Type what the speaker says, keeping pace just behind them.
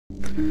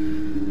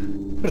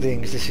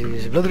Greetings, this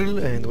is Bloodrill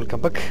and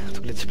welcome back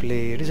to Let's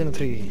Play Resident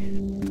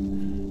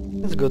 3.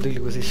 Let's go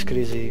deal with these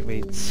crazy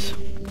mates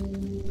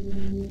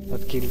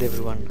that killed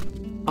everyone.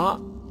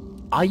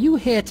 Are you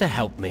here to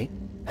help me?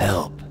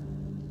 Help?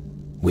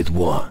 With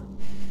what?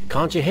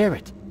 Can't you hear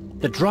it?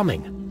 The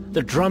drumming.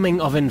 The drumming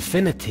of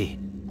infinity.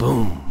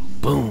 Boom,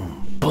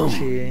 boom,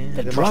 boom.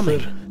 The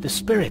drumming. The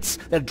spirits.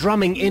 They're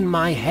drumming in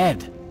my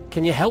head.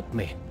 Can you help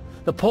me?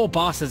 The poor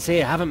bastards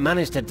here haven't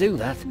managed to do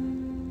that.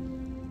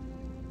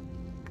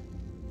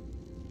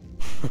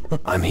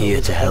 I'm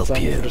here to help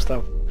you.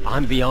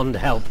 I'm beyond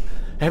help.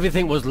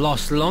 Everything was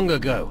lost long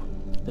ago.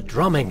 The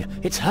drumming,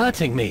 it's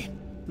hurting me.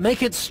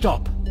 Make it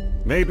stop.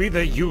 Maybe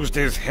they used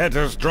his head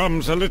as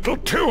drums a little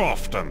too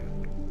often.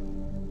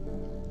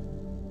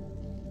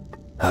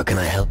 How can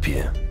I help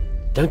you?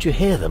 Don't you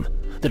hear them?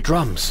 The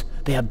drums,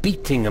 they are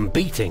beating and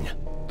beating.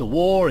 The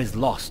war is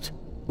lost.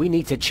 We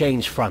need to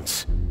change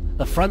fronts.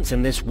 The fronts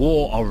in this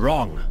war are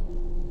wrong.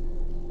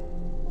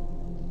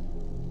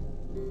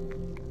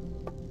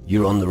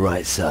 You're on the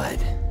right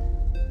side.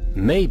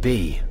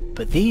 Maybe,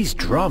 but these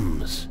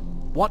drums...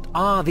 What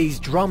are these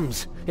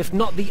drums, if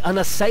not the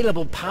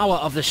unassailable power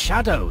of the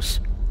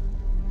shadows?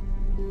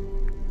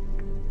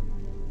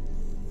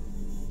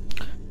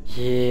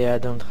 Yeah, I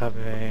don't have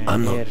a...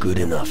 I'm not good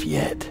enough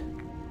yet.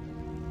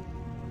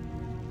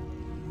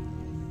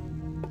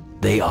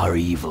 They are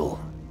evil.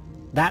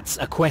 That's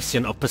a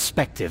question of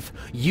perspective.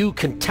 You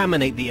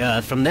contaminate the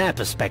Earth from their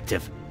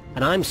perspective,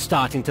 and I'm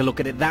starting to look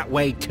at it that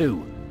way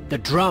too. The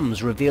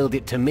drums revealed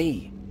it to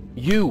me.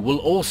 You will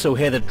also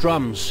hear the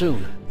drums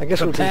soon. I guess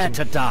prepare we'll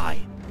to die.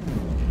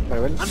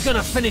 Very well. I'm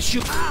gonna finish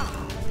you.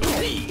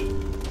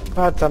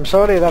 But I'm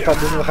sorry that I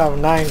didn't have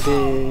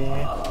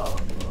 90...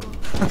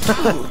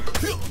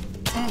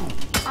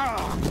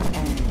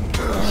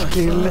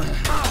 skill.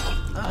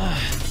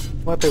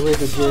 What a way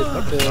to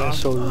get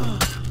soul.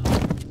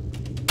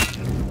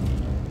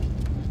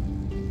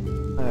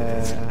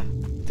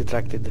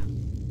 Detracted.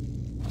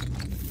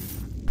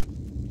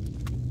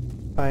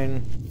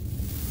 Fine.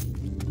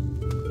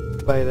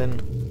 Bye then.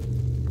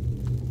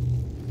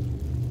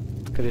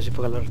 Crazy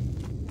color.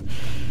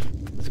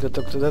 Let's go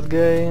talk to that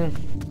guy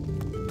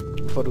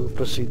before we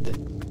proceed.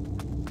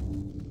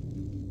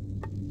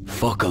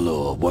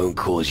 Focalor won't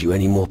cause you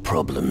any more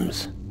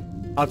problems.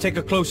 I'll take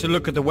a closer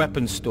look at the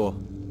weapons store.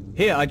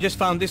 Here, I just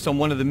found this on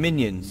one of the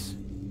minions.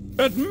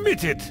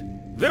 Admit it!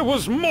 There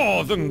was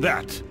more than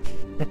that!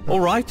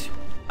 Alright,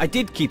 I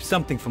did keep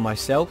something for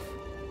myself.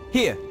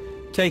 Here,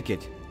 take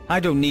it. I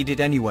don't need it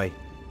anyway.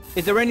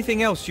 Is there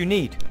anything else you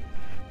need?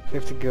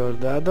 50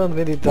 gold, I don't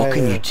need it. What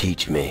can you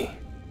teach me?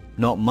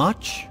 Not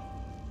much.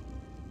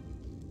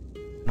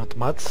 Not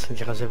much, he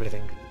has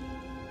everything.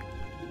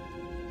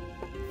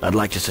 I'd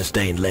like to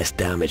sustain less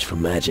damage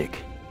from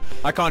magic.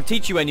 I can't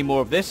teach you any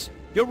more of this.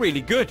 You're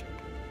really good.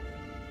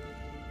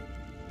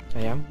 I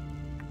am.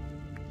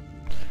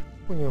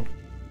 Who knew?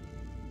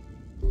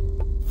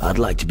 I'd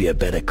like to be a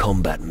better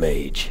combat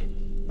mage.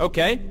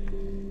 Okay.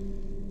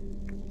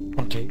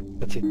 Okay,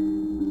 that's it.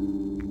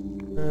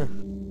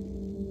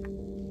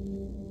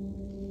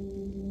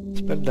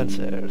 Spell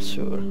dancer,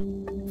 sure.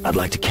 I'd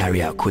like to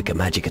carry out quicker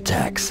magic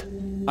attacks.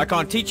 I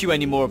can't teach you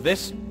any more of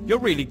this. You're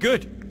really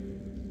good.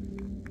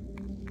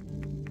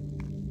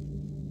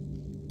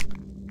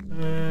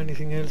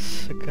 Anything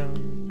else I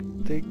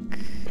can take?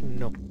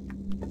 No.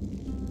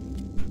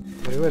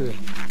 Very well.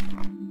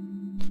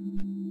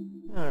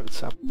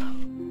 Let's up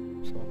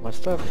some of my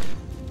stuff.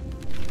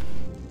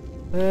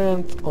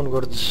 And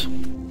onwards.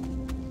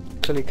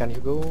 Actually, can you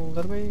go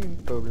that way?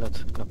 Probably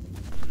not. No.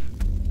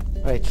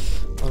 Right,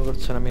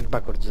 onwards, and I mean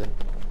backwards then.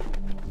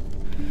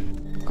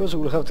 Because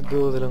we'll have to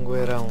go the long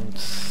way around.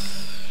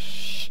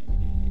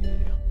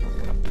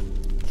 Crap.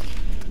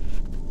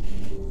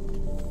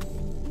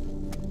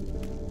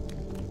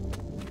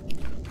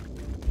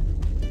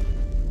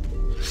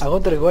 I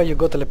wonder why you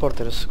got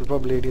teleporters. We'll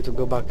probably need to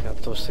go back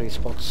at those 3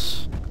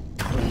 spots.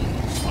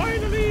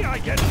 Finally, I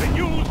get to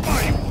use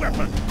my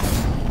weapon!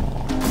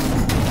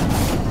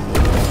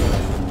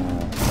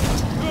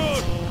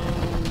 Good!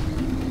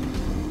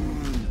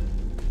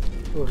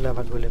 Oh,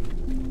 lava golem.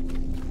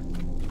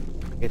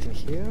 Get in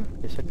here?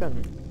 Yes, I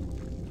can.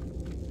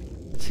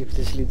 Let's see if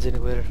this leads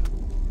anywhere.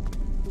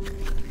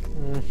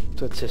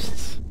 To a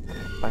chest.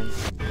 Fine.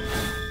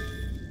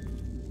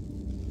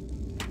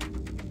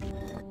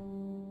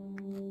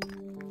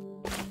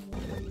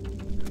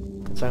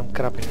 So I'm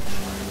crapping it.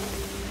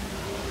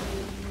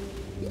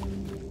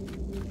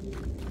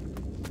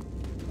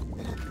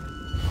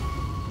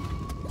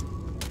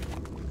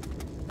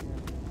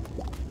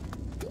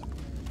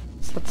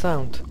 What's that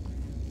sound?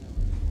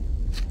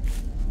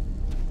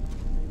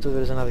 So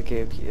there's another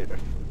cave here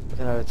with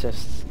another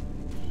chest.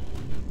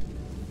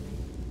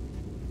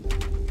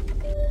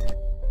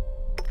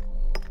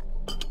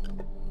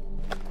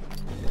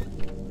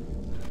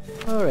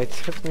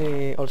 Alright, let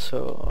me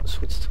also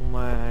switch to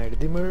my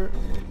Redeemer.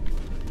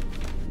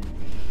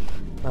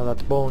 Now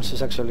that Bones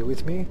is actually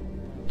with me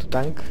to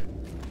tank.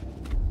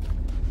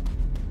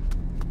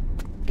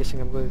 Guessing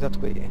I'm going that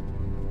way.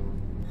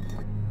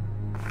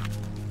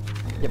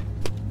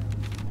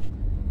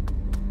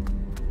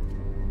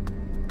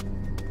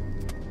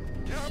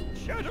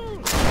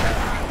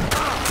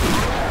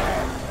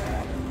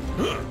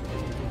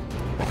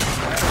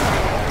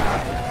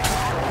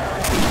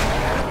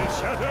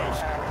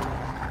 shadows!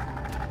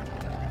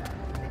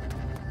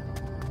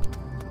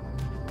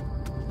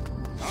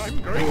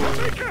 I'm going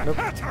to make a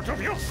hat out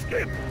of your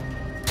skin!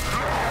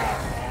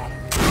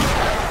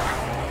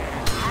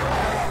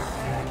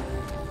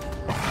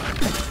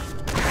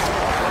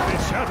 The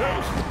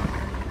shadows!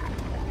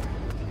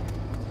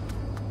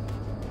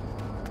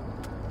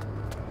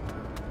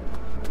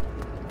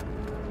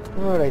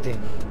 Alrighty.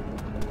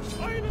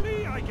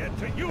 Finally, I get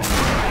to use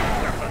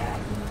my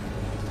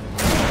weapon!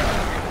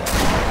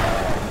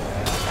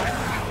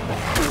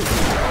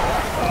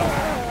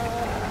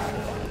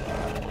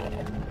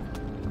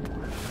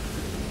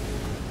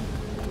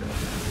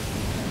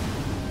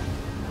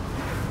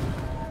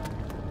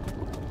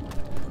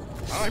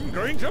 I'm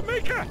going to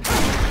make a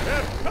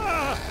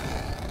hat!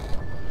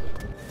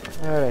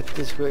 Alright,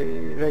 this way,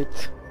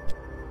 right.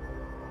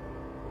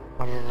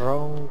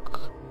 Wrong.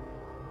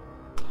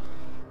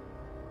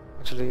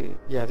 Actually,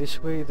 yeah,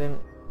 this way, then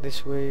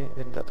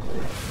that way.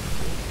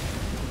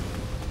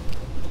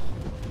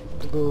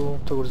 Let's go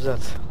towards that.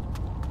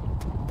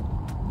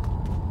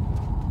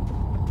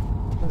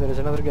 Oh, there is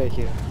another guy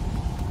here.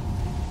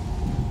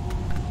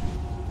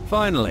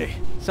 Finally,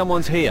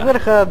 someone's here. Never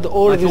had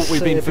all I these thought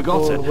we'd been people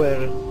forgotten.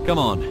 where Come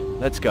on,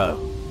 let's go.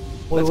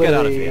 we Let's were get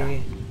out of here.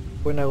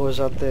 when I was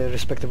at the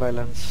respective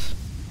islands.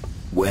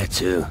 Where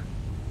to?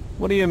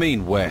 What do you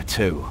mean, where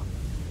to?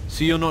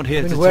 So you're not here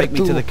I mean, to where take me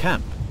to? to the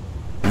camp?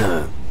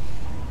 No.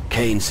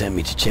 Kane sent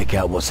me to check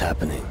out what's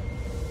happening.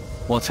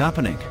 What's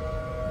happening?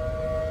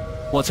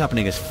 What's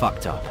happening is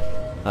fucked up.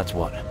 That's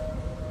what.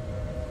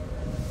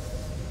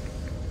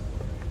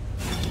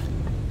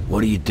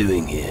 What are you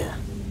doing here?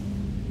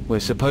 We're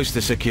supposed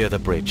to secure the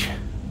bridge.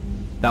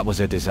 That was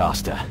a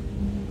disaster.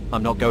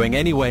 I'm not going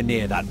anywhere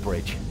near that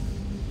bridge.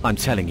 I'm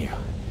telling you,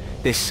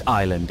 this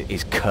island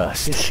is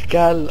cursed.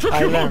 Skull Took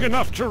you long Island.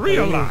 enough to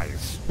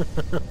realize!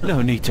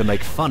 No need to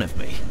make fun of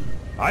me.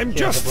 I'm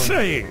just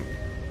saying!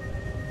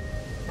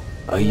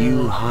 Are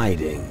you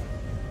hiding?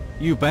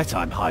 You bet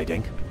I'm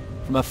hiding.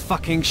 From a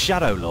fucking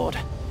Shadow Lord.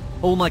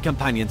 All my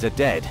companions are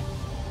dead.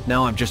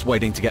 Now I'm just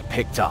waiting to get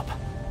picked up.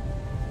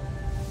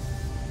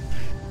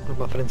 All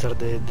my friends are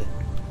dead.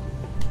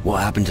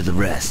 What happened to the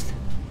rest?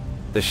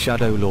 The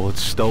Shadow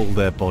Lords stole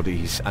their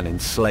bodies and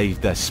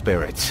enslaved their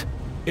spirits.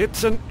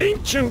 It's an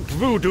ancient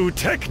voodoo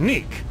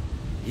technique.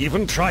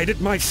 Even tried it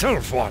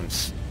myself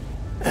once.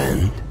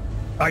 And?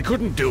 I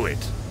couldn't do it.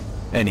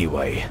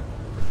 Anyway,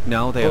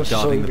 now they are Oh, so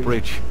guarding the you-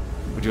 bridge,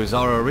 which was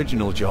our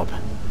original job.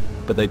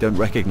 But they don't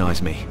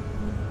recognize me.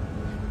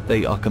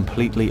 They are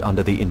completely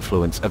under the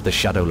influence of the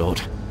Shadow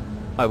Lord.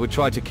 I would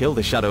try to kill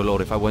the Shadow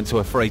Lord if I weren't so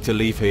afraid to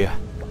leave here.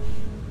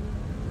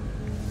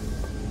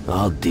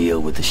 I'll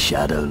deal with the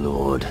Shadow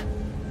Lord.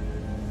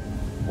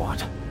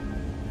 What?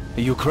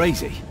 Are you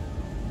crazy?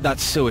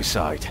 That's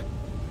suicide.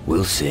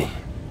 We'll see.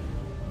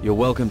 You're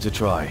welcome to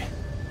try.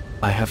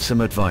 I have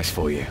some advice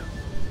for you.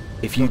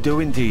 If you do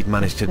indeed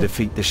manage to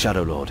defeat the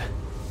Shadow Lord,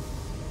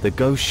 the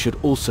ghost should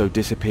also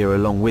disappear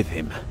along with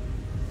him.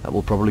 That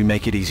will probably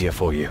make it easier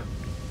for you.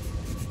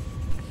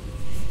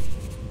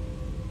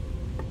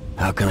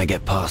 How can I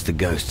get past the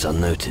ghosts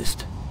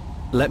unnoticed?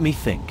 Let me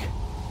think.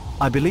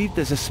 I believe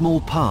there's a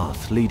small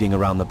path leading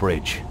around the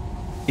bridge.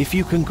 If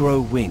you can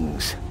grow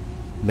wings,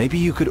 maybe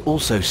you could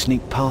also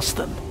sneak past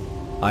them.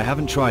 I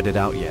haven't tried it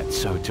out yet,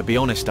 so to be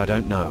honest, I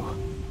don't know.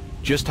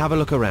 Just have a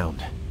look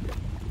around.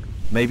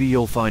 Maybe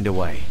you'll find a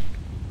way.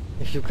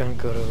 If you can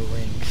grow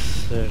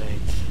wings, right.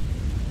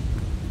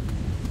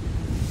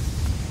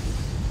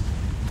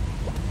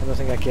 I don't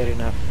think I care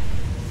enough.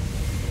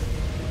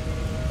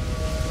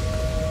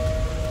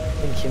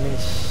 I think he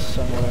means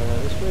somewhere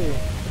this way.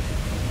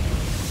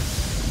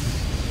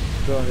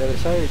 Go on the other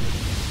side.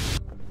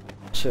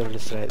 Sure,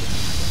 let's try it.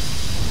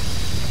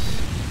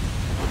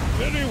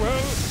 Very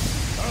well.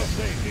 I'll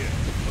stay here.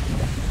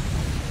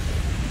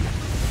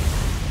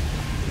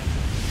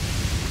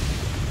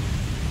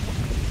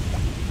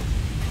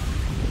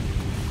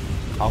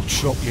 I'll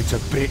chop you to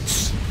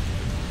bits.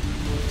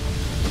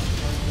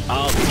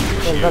 I'll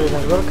Well, that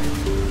didn't work.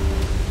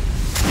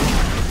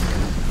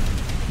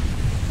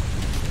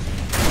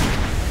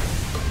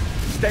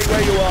 Stay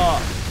where you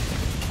are.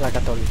 Like I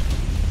told you.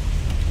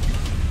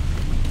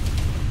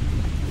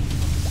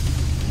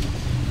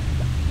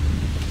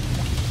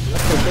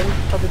 Okay, then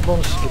how did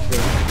bones get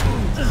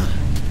there?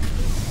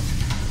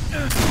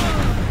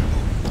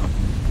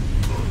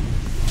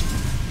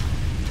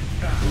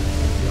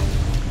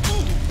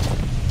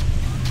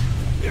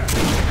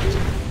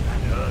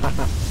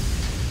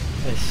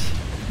 Yes.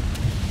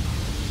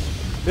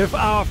 If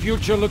our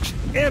future looks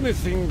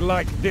anything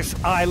like this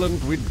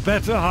island, we'd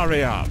better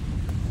hurry up.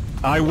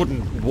 I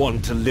wouldn't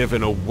want to live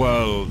in a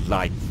world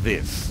like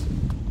this.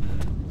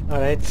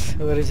 Alright,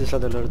 where is this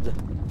other lord?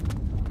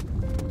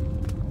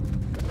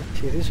 Is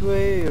he this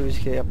way, or is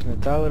he up in the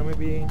tower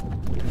maybe?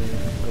 Let me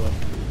go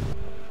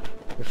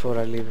up before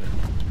I leave.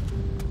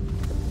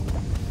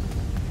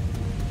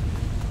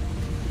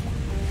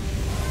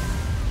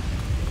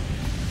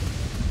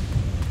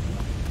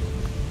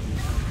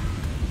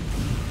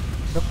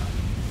 Nope.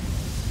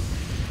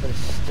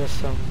 There's just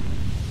some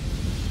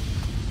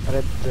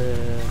red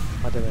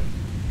whatever.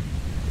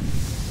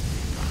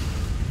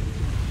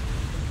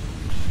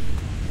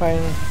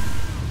 Fine.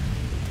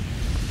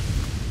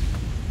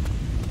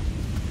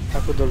 I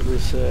could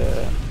always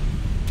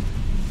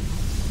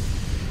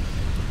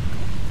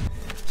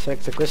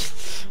select the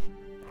quests.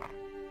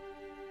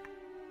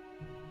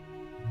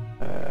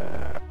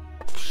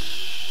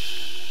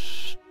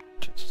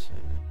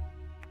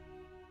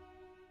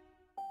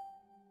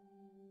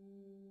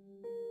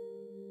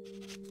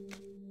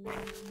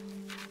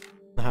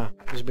 Aha,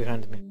 he's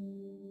behind me.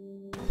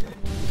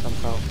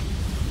 Somehow.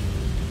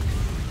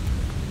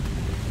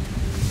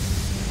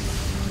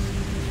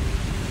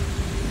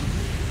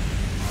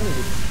 What is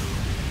it?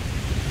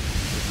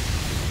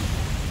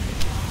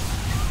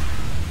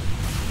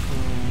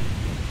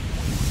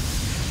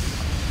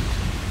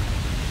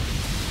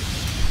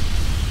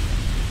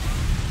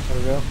 There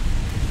we go.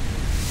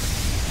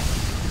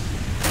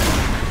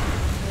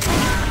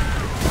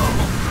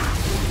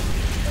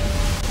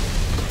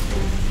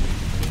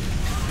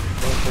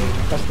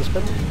 Cast the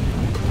spell.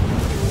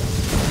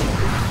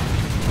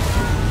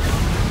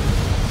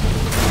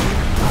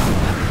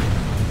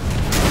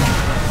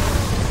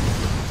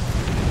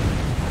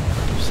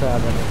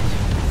 Sad.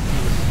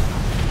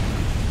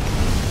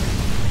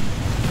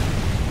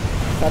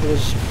 That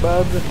was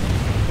bad.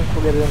 Don't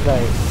forget to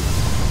die.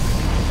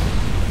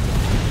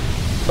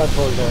 Bad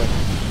folder.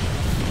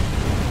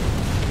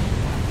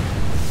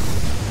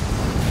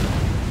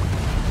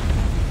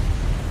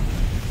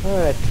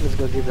 Alright, let's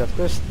go give that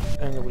quest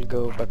and we'll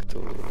go back to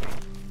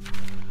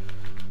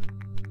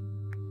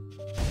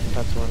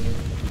that one.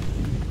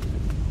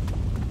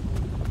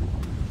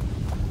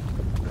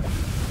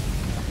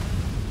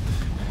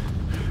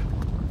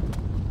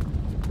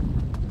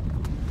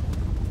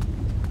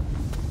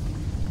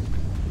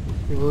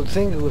 You would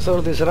think with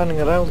all this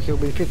running around he'll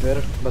be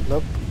fitter, but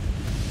nope.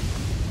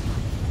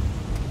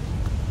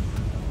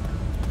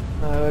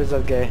 Where's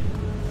that guy?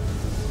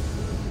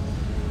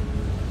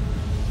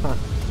 Huh.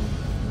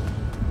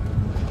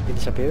 He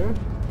disappeared?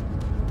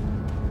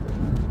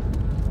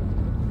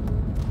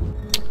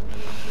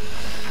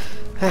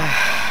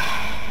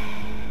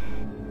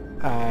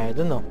 I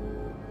don't know.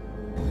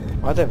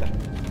 Whatever.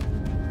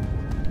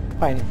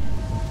 Fine.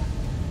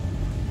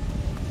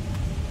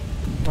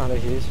 Oh, there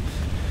he is.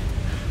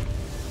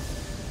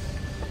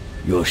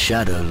 Your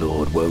Shadow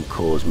Lord won't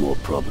cause more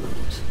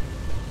problems.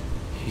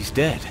 He's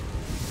dead.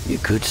 You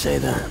could say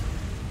that.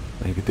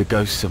 Maybe the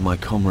ghosts of my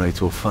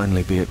comrades will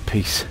finally be at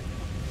peace.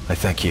 I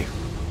thank you.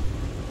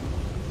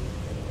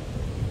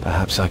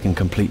 Perhaps I can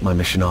complete my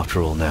mission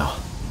after all now.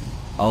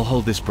 I'll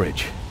hold this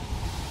bridge.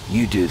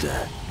 You do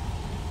that.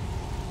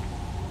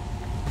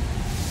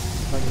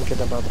 Don't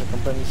forget about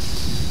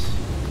recompense.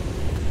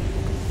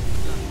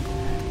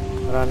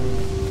 Run.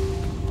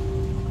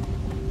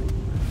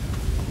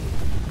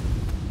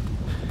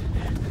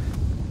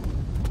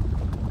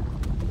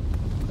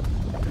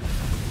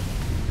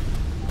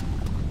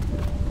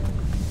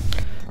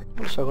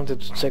 Also, I wanted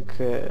to check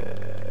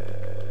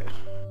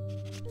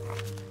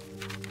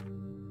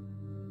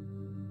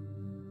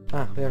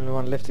the only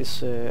one left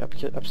is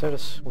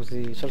upstairs with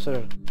the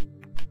sorcerer.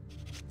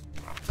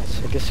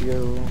 Yes, I guess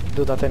you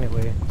do that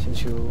anyway,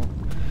 since you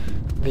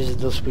visit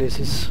those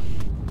places.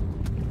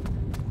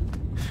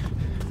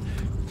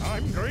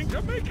 I'm going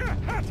to make a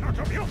hat out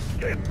of your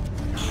skin!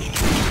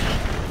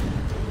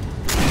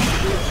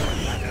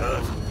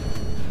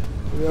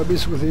 The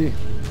abyss with the...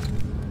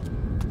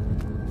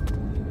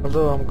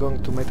 Although I'm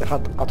going to make a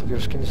hat out of your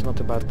skin is not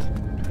a bad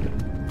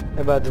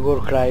war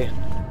cry,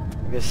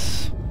 I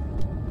guess.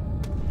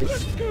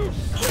 Let's go!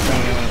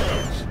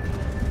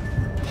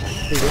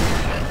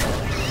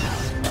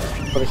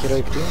 For the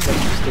heroic team, but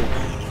still.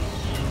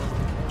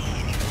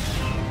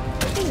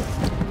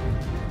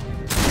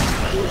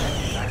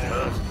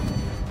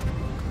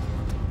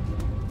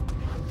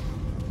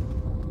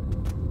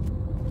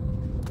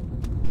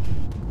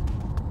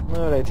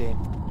 Alrighty,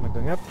 am I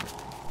going up?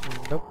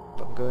 Nope,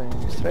 I'm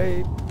going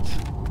straight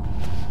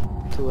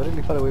to a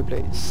really far away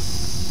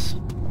place.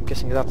 I'm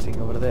guessing that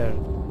thing over there.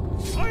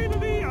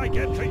 Finally, I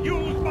get to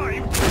use my...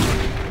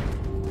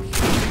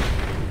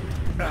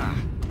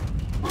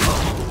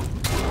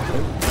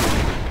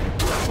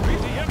 That'll be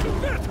the end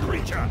of that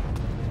creature!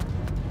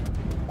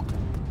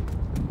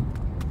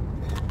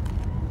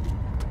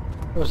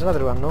 There was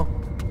another one, no?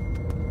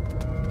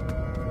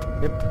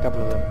 Yep, a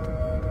couple of them.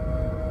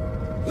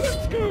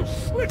 Let's go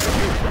slit a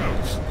few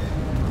throats!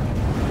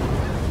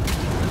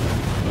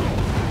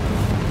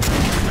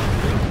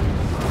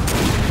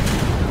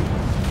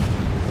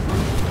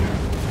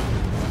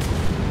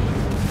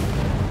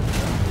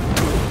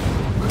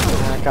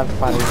 I can't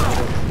find it.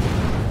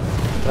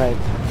 Right,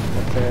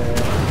 but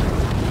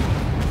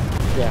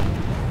yeah,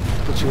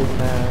 puts you in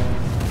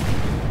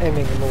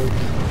aiming mode.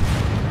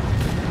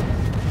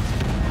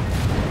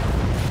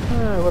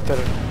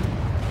 Water.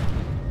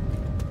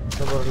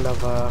 No more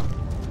lava.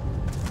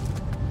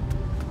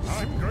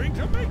 I'm going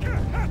to make a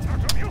hat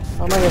out of your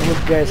How many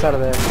good guys are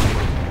there?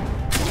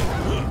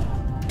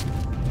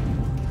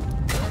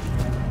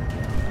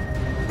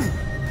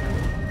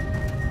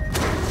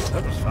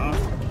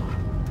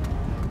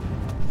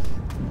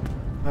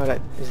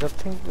 Alright, is that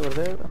thing over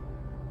there?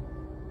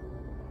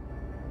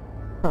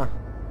 Huh.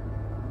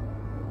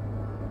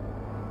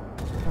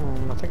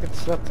 I think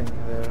it's that thing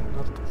there,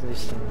 not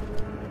this thing.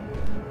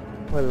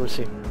 Well, we'll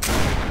see.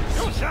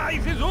 Your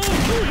size is all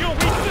through your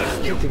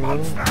weakness, you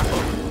monster!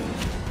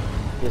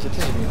 Yes, it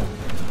is immune.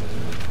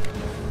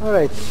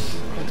 Alright,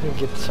 let me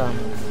get some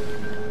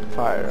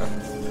fire.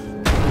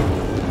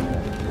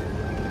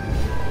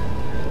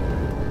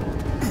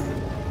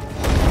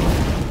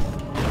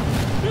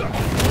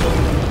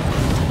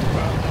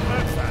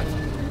 That's that.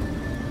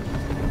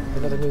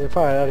 You're not immune to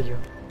fire, are you?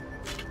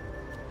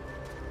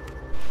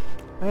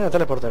 Ah,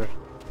 teleporter.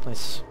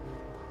 Nice.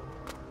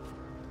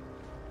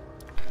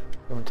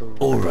 Going to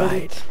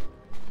Alright.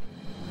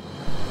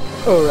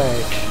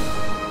 Alright.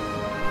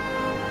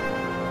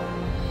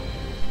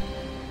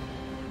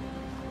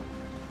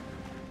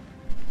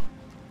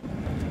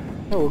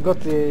 Oh, we got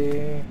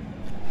the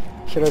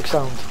heroic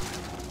sound.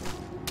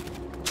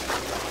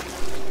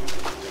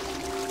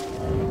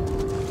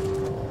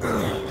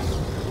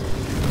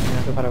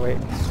 Yeah, too far away.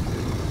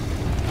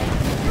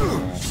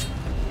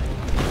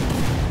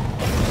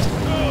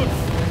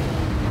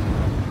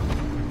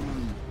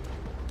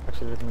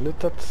 Actually, let me loot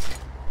that.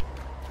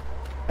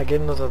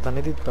 Again, not that I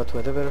need it, but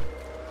whatever.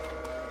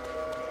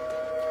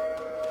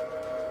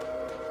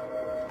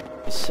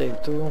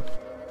 Save too.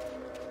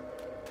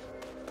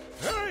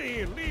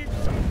 Hey, leave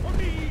some for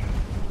me!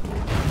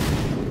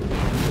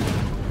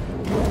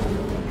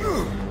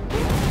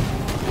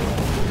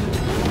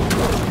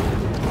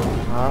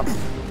 Ah.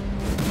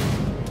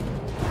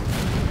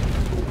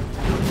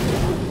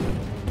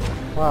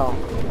 Wow,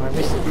 I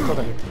missed it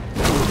totally.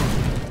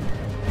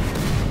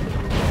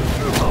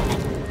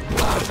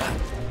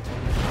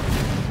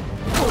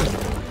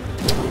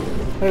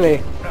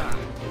 Really?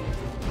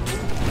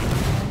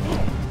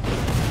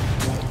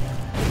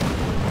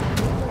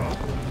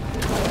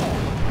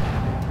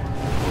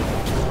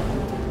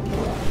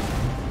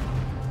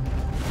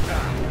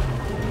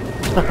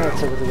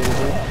 That's a really good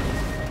idea.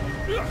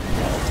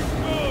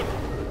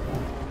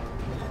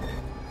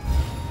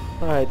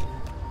 Alright.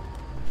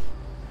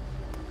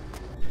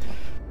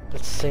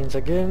 Let's change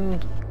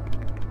again.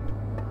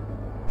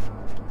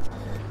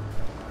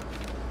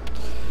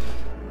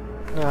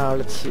 Now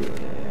let's see.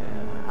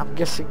 I'm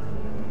guessing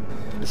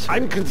this way.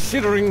 I'm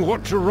considering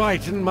what to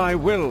write in my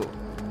will.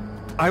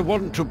 I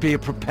want to be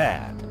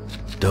prepared.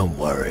 Don't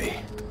worry.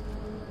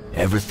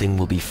 Everything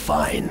will be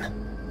fine.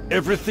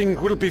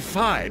 Everything will be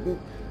fine?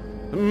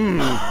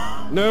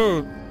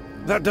 No,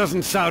 that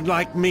doesn't sound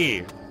like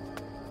me.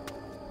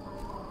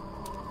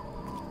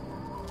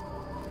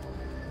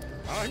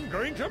 I'm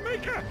going to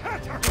make a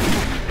hat out of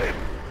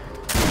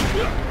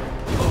you.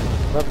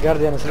 That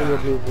guardian is really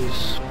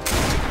oblivious.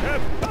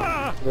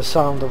 The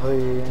sound of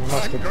the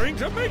musket. I'm going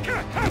to make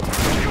a hat out of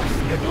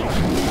you.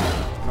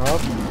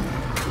 Nope.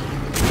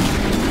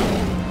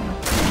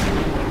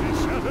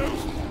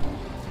 Shadows.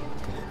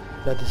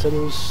 That is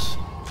loose.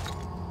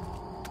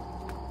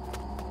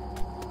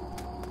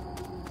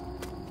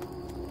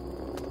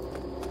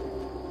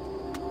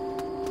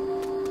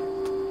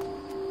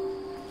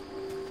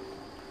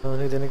 Don't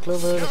need any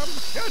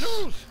clovers.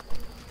 Shadows.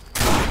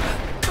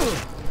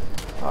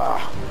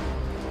 Ah.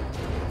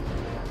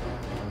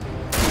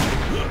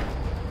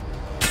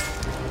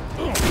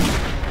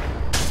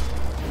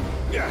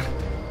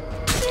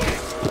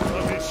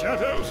 Lovely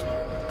shadows.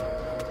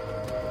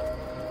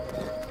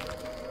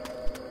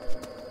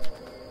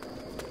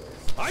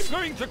 I'm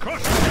going to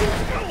crush your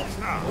skulls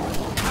now.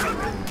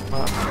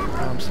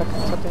 I'm stuck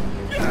on something.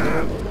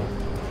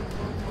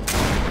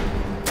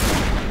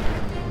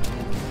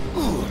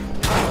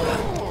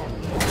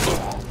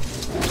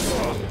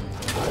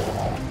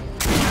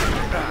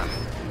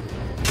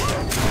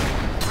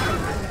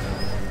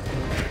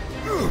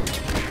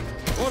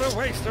 What a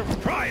waste of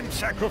prime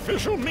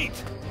sacrificial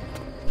meat.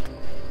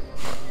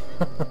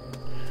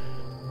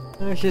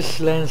 His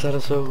lines are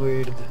so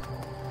weird.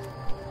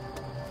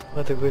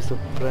 What a waste of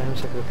prime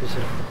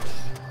sacrificial meat.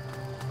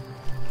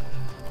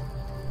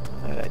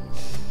 Alright.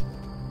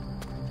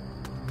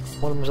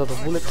 Almost out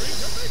of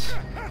bullets.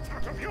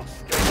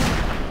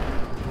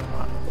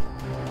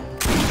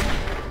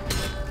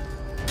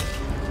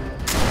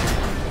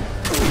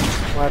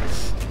 What?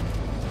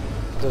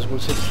 That's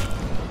bullshit.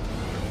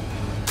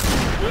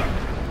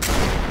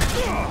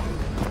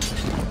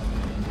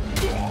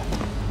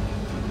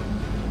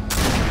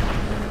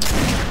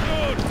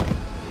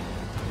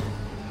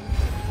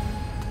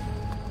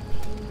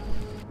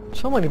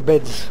 So many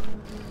beds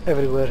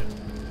everywhere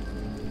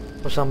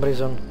for some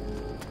reason.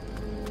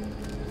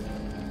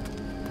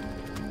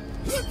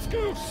 Let's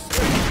go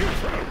slit your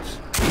throats.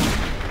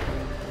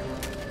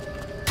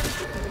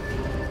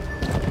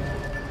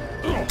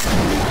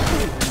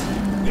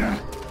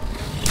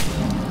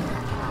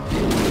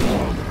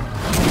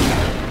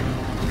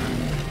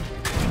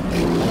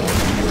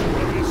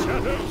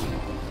 Shadows.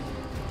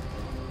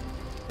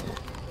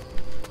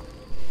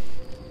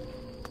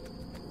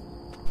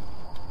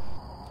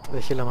 Where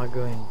the hell am I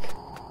going?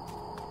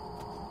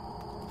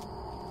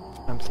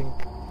 I'm think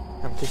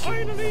I'm thinking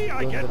Finally, of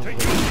I going get the to wrong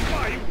way. use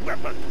my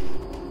weapon!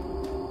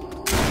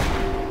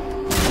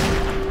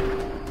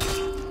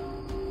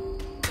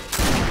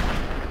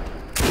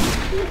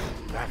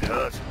 That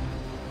hurt.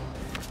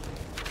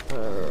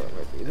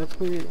 Maybe that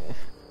way.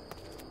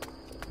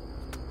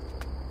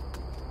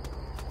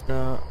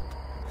 No.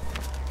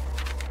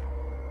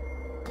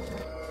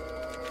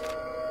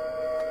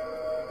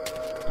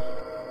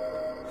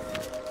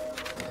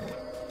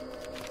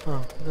 Oh,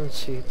 I don't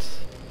see it.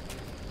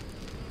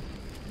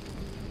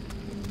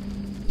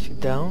 Is he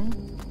down?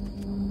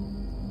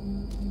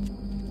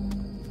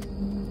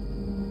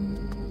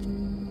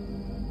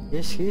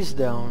 Yes, he is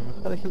down.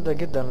 How the hell did I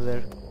get down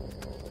there?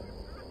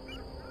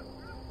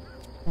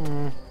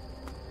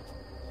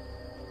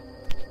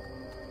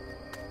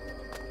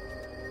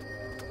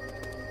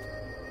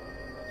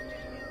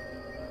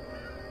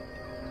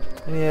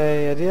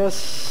 Any ideas?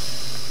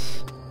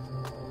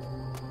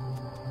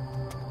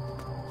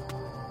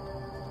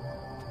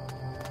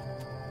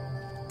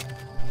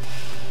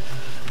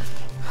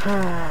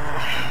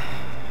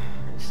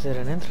 Is there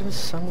an entrance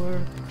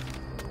somewhere?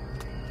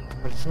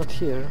 Well, it's not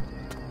here.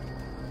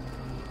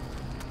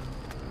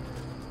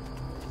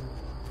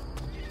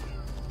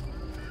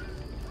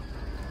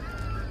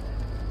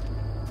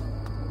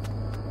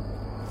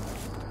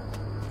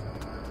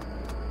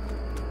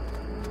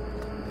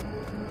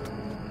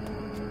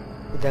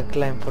 Did I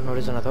climb for no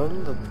reason at all?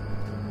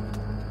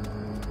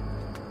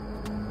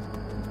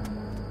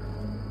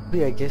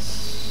 Yeah, I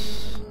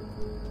guess.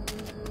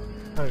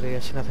 Oh, really, I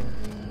see nothing.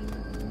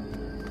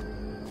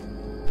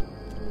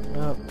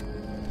 No,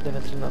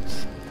 definitely not.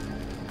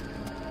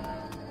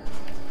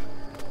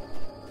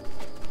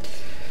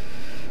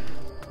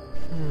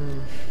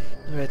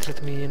 Alright,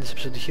 let me end this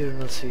episode here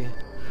and I'll see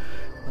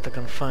what I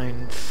can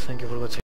find. Thank you for watching.